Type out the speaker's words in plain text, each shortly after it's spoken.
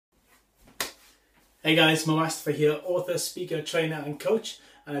Hey guys, Mo here, author, speaker, trainer and coach,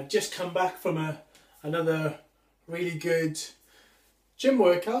 and I've just come back from another really good gym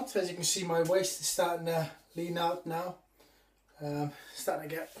workout. As you can see, my waist is starting to lean out now, starting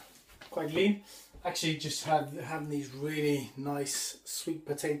to get quite lean. Actually just having these really nice sweet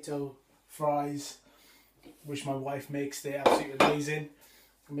potato fries which my wife makes. They're absolutely amazing.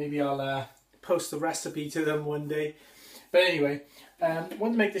 Maybe I'll post the recipe to them one day. But anyway, I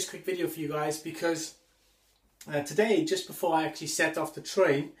want to make this quick video for you guys because today, just before I actually set off to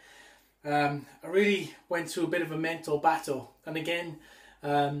train, I really went through a bit of a mental battle. And again,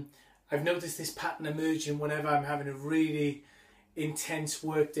 I've noticed this pattern emerging whenever I'm having a really intense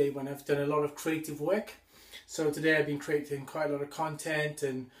work day, when I've done a lot of creative work. So today I've been creating quite a lot of content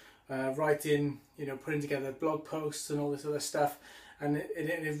and writing, putting together blog posts and all this other stuff. And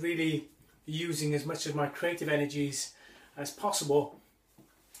it really using as much of my creative energies as possible.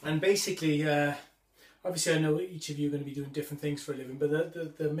 And basically, obviously I know each of you are going to be doing different things for a living,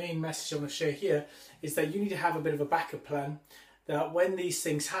 but the main message I want to share here is that you need to have a bit of a backup plan, that when these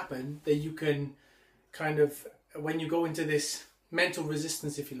things happen, that you can kind of, when you go into this mental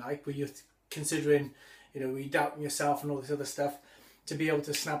resistance, if you like, where you're considering, you're doubting yourself and all this other stuff, to be able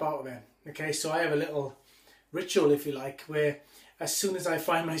to snap out of it. Okay, so I have a little ritual, if you like, where as soon as I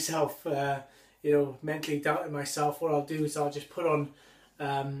find myself mentally doubting myself, what I'll do is I'll just put on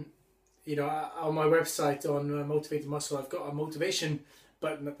on my website on Motivated Muscle, I've got a motivation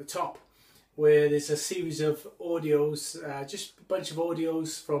button at the top where there's a series of audios, just a bunch of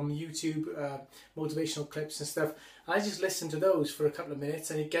audios from YouTube, motivational clips and stuff. I just listen to those for a couple of minutes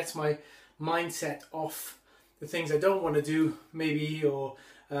and it gets my mindset off the things I don't want to do, maybe, or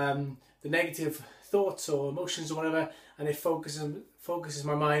the negative thoughts or emotions or whatever, and it focuses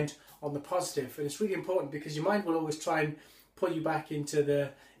my mind on the positive. And it's really important because your mind will always try and pull you back into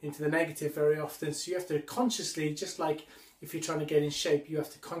the negative very often. So you have to consciously, just like if you're trying to get in shape, you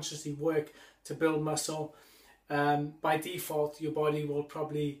have to consciously work to build muscle. By default, your body will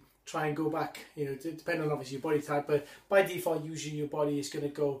probably try and go back, depending on obviously your body type, but by default, usually your body is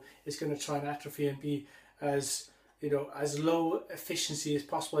going to try and atrophy and be as low efficiency as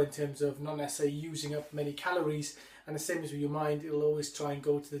possible in terms of not necessarily using up many calories. And the same as with your mind, it'll always try and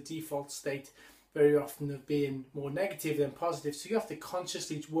go to the default state very often of being more negative than positive. So you have to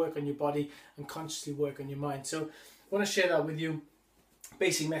consciously work on your body and consciously work on your mind. So I want to share that with you.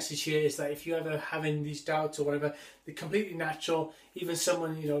 Basic message here is that if you're ever having these doubts or whatever, they're completely natural. Even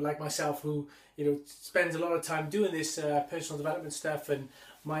someone like myself who spends a lot of time doing this personal development stuff and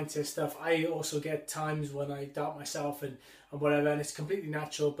mindset stuff, I also get times when I doubt myself and whatever, and it's completely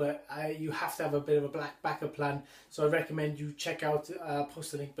natural. But you have to have a bit of a backup plan. So I recommend you check out,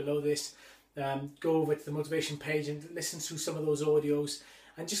 post the link below this. Go over to the motivation page and listen to some of those audios,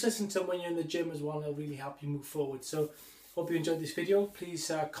 and just listen to them when you're in the gym as well. It'll really help you move forward. So hope you enjoyed this video.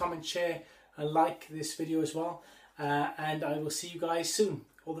 Please comment, share and like this video as well, and I will see you guys soon.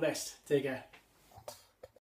 All the best. Take care.